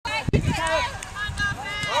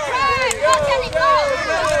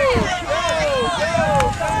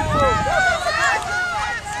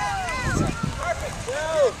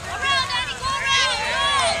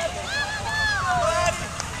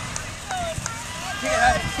Kick it,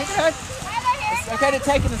 Hud. It's okay to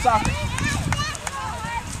take in the soccer. Keep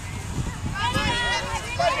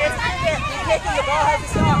kicking, the ball has to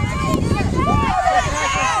stop.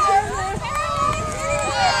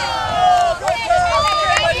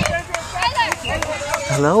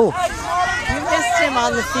 Hello. You missed him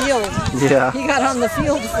on the field. Yeah. He got on the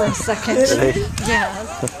field for a second. Did he? Yeah.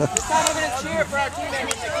 This time we're going to cheer for our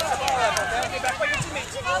teammates. Get the ball up, okay? Get back by your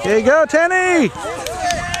teammates. Here you go, Tenny.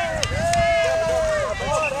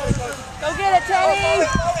 Go get it, Teddy!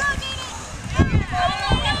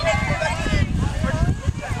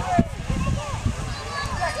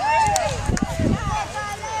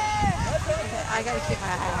 I gotta keep my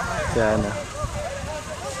eye on her. Yeah, I know.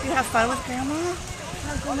 You have fun with Grandma?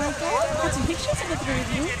 Oh my God! Got some pictures of the three of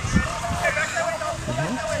you.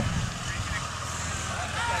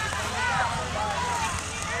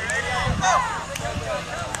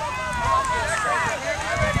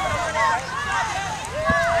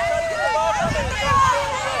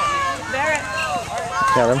 Barrett.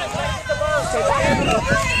 Got him.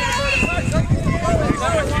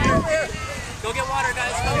 Go get water,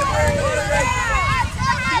 guys. Go get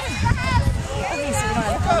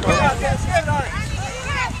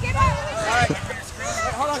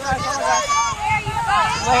Hold on, guys.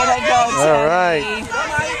 Way to go, Teddy. All right.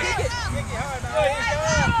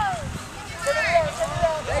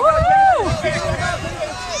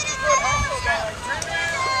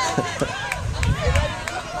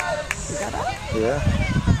 Yeah.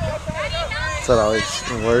 That's what always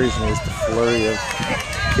worries me is the flurry of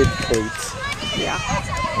kid cleats. Yeah.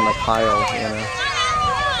 On the pile, you know.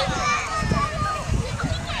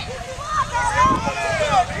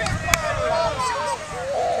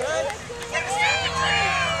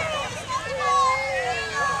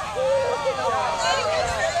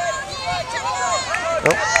 Oh.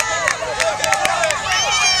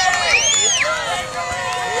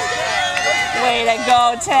 Way to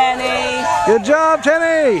go, Tenny. Good job,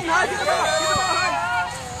 Tenny!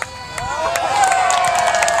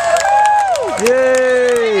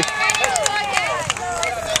 Yay!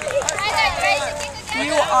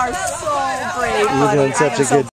 You are so brave, buddy. You're doing such a good